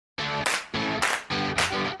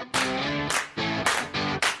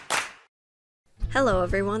Hello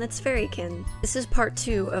everyone, it's Fairiekin. This is part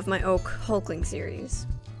 2 of my OOAK Hulkling series.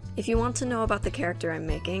 If you want to know about the character I'm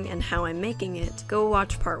making and how I'm making it, go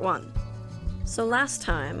watch part 1. So last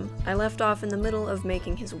time, I left off in the middle of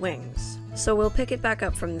making his wings, so we'll pick it back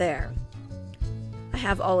up from there. I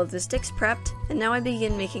have all of the sticks prepped, and now I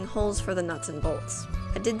begin making holes for the nuts and bolts.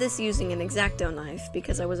 I did this using an X-Acto knife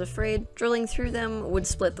because I was afraid drilling through them would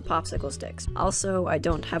split the popsicle sticks. Also, I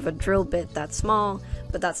don't have a drill bit that small,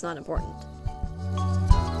 but that's not important.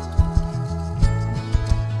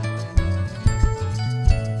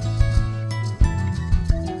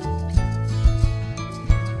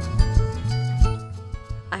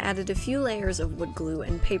 I added a few layers of wood glue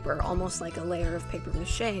and paper, almost like a layer of paper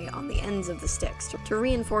mache, on the ends of the sticks to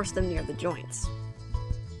reinforce them near the joints.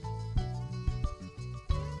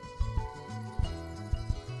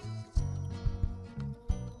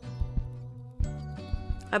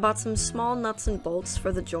 I bought some small nuts and bolts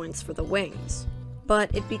for the joints for the wings,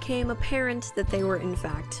 but it became apparent that they were in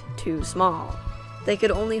fact too small. They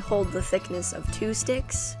could only hold the thickness of 2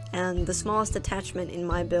 sticks, and the smallest attachment in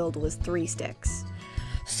my build was 3 sticks.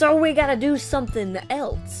 So we gotta do something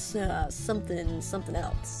else. Something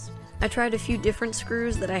else. I tried a few different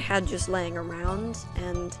screws that I had just laying around,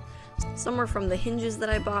 and some were from the hinges that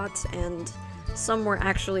I bought, and some were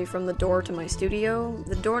actually from the door to my studio.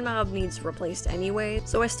 The doorknob needs replaced anyway,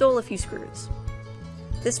 so I stole a few screws.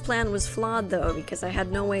 This plan was flawed though, because I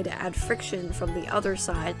had no way to add friction from the other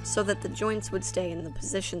side so that the joints would stay in the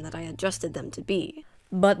position that I adjusted them to be.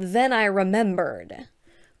 But then I remembered.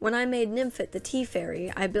 When I made Nymphit the tea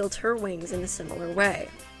fairy, I built her wings in a similar way.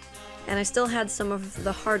 And I still had some of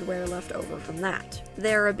the hardware left over from that.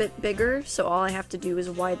 They're a bit bigger, so all I have to do is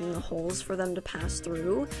widen the holes for them to pass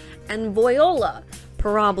through, and voila!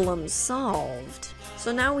 Problem solved!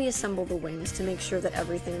 So now we assemble the wings to make sure that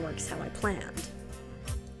everything works how I planned.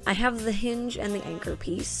 I have the hinge and the anchor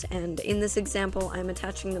piece, and in this example I'm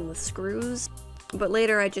attaching them with screws, but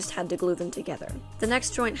later I just had to glue them together. The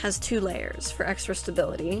next joint has 2 layers for extra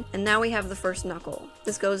stability, and now we have the first knuckle.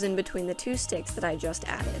 This goes in between the 2 sticks that I just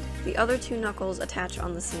added. The other 2 knuckles attach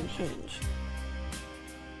on the same hinge.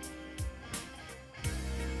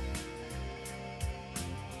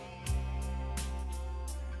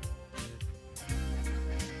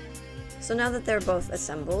 So now that they're both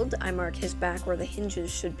assembled, I mark his back where the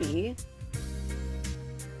hinges should be,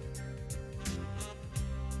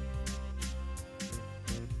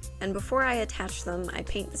 and before I attach them, I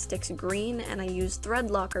paint the sticks green and I use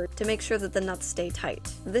thread locker to make sure that the nuts stay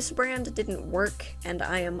tight. This brand didn't work, and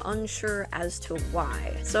I am unsure as to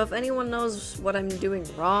why. So if anyone knows what I'm doing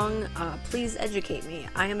wrong, please educate me.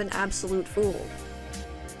 I am an absolute fool.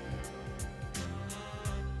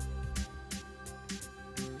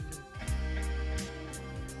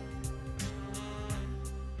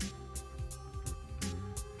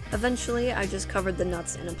 Eventually, I just covered the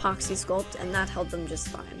nuts in epoxy sculpt, and that held them just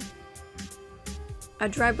fine. I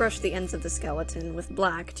dry brushed the ends of the skeleton with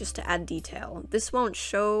black just to add detail. This won't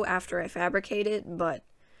show after I fabricate it, but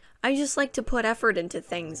I just like to put effort into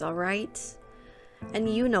things, alright?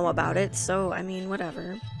 And you know about it, so I mean,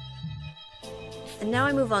 whatever. And now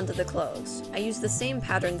I move on to the clothes. I use the same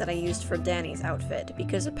pattern that I used for Danny's outfit,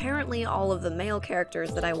 because apparently all of the male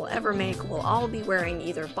characters that I will ever make will all be wearing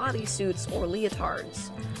either bodysuits or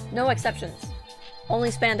leotards. No exceptions. Only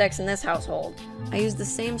spandex in this household. I used the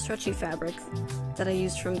same stretchy fabric that I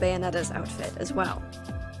used from Bayonetta's outfit as well.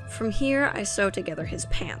 From here, I sew together his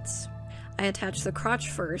pants. I attach the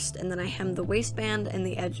crotch first, and then I hem the waistband and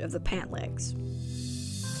the edge of the pant legs.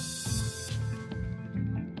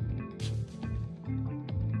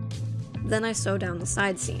 Then I sew down the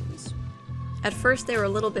side seams. At first they were a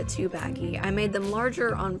little bit too baggy. I made them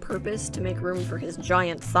larger on purpose to make room for his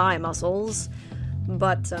giant thigh muscles,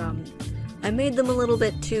 but I made them a little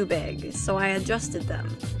bit too big, so I adjusted them.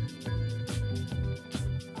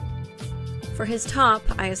 For his top,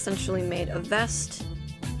 I essentially made a vest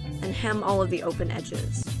and hem all of the open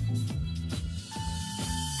edges.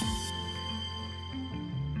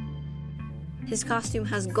 His costume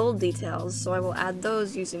has gold details, so I will add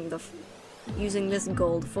those using this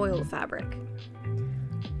gold foil fabric.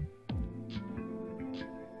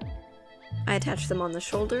 I attach them on the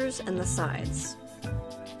shoulders and the sides.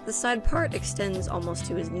 The side part extends almost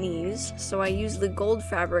to his knees, so I use the gold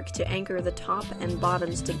fabric to anchor the top and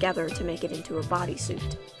bottoms together to make it into a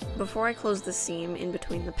bodysuit. Before I close the seam in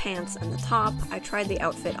between the pants and the top, I tried the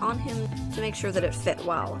outfit on him to make sure that it fit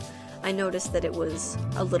well. I noticed that it was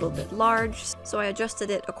a little bit large, so I adjusted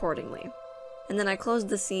it accordingly. And then I closed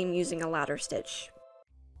the seam using a ladder stitch.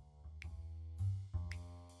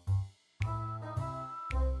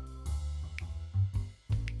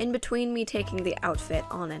 In between me taking the outfit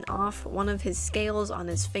on and off, one of his scales on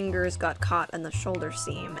his fingers got caught in the shoulder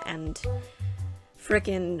seam and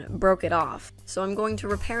frickin' broke it off. So I'm going to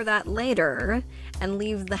repair that later and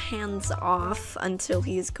leave the hands off until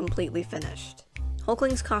he's completely finished.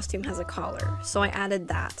 Hulkling's costume has a collar, so I added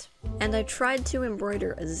that. And I tried to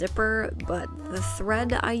embroider a zipper, but the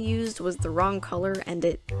thread I used was the wrong color and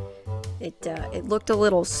it looked a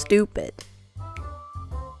little stupid.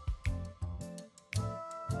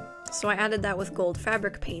 So I added that with gold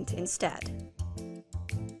fabric paint instead.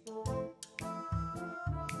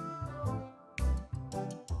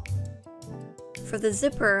 For the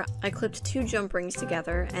zipper, I clipped 2 jump rings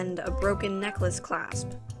together and a broken necklace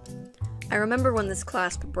clasp. I remember when this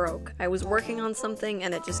clasp broke. I was working on something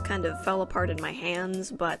and it just kind of fell apart in my hands,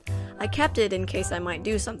 but I kept it in case I might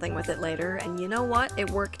do something with it later, and you know what? It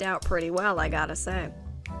worked out pretty well, I gotta say.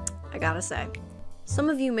 Some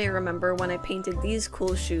of you may remember when I painted these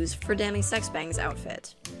cool shoes for Danny Sexbang's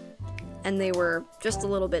outfit. And they were just a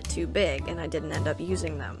little bit too big, and I didn't end up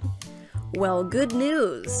using them. Well, good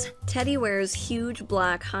news! Teddy wears huge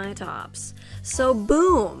black high tops. So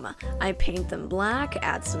boom! I paint them black,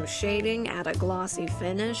 add some shading, add a glossy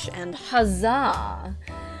finish, and huzzah!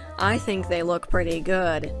 I think they look pretty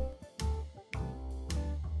good.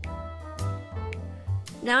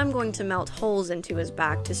 Now I'm going to melt holes into his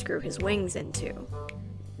back to screw his wings into.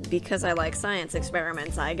 Because I like science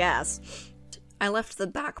experiments, I guess. I left the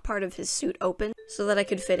back part of his suit open so that I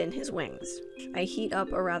could fit in his wings. I heat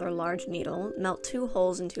up a rather large needle, melt 2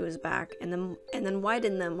 holes into his back, and then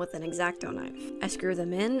widen them with an X-Acto knife. I screw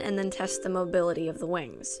them in and then test the mobility of the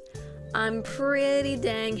wings. I'm pretty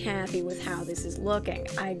dang happy with how this is looking,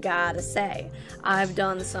 I gotta say. I've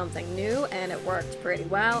done something new and it worked pretty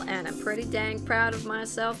well, and I'm pretty dang proud of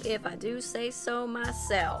myself if I do say so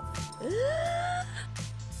myself.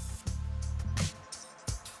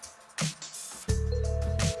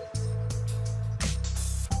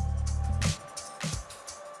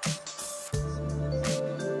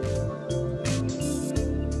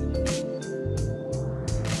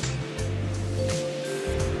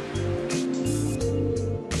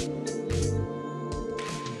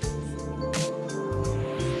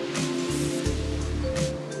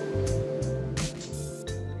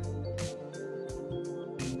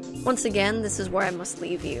 Once again, this is where I must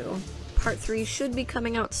leave you. Part 3 should be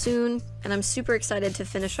coming out soon, and I'm super excited to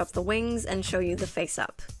finish up the wings and show you the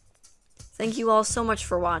face-up. Thank you all so much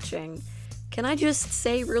for watching. Can I just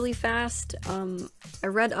say really fast, I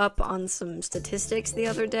read up on some statistics the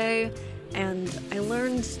other day, and I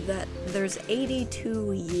learned that there's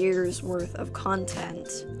 82 years worth of content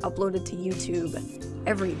uploaded to YouTube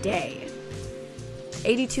every day.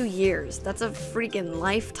 82 years, that's a freaking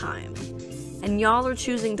lifetime. And y'all are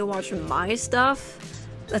choosing to watch my stuff?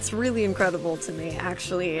 That's really incredible to me,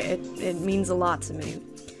 actually. It means a lot to me.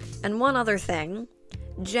 And one other thing,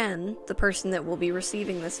 Jen, the person that will be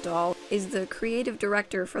receiving this doll, is the creative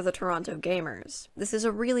director for the Toronto Gamers. This is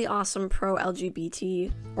a really awesome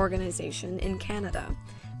pro-LGBT organization in Canada,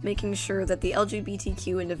 making sure that the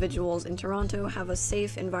LGBTQ individuals in Toronto have a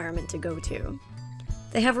safe environment to go to.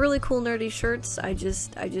 They have really cool nerdy shirts. I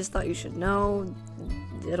just thought you should know.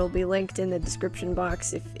 It'll be linked in the description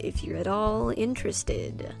box if you're at all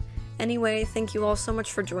interested. Anyway, thank you all so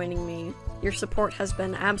much for joining me. Your support has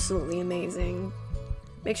been absolutely amazing.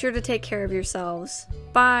 Make sure to take care of yourselves.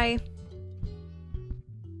 Bye!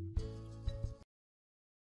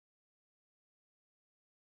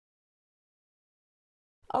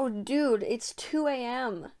 Oh dude, it's 2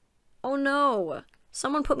 a.m. Oh no!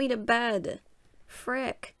 Someone put me to bed.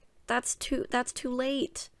 Frick. That's too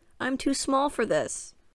late. I'm too small for this.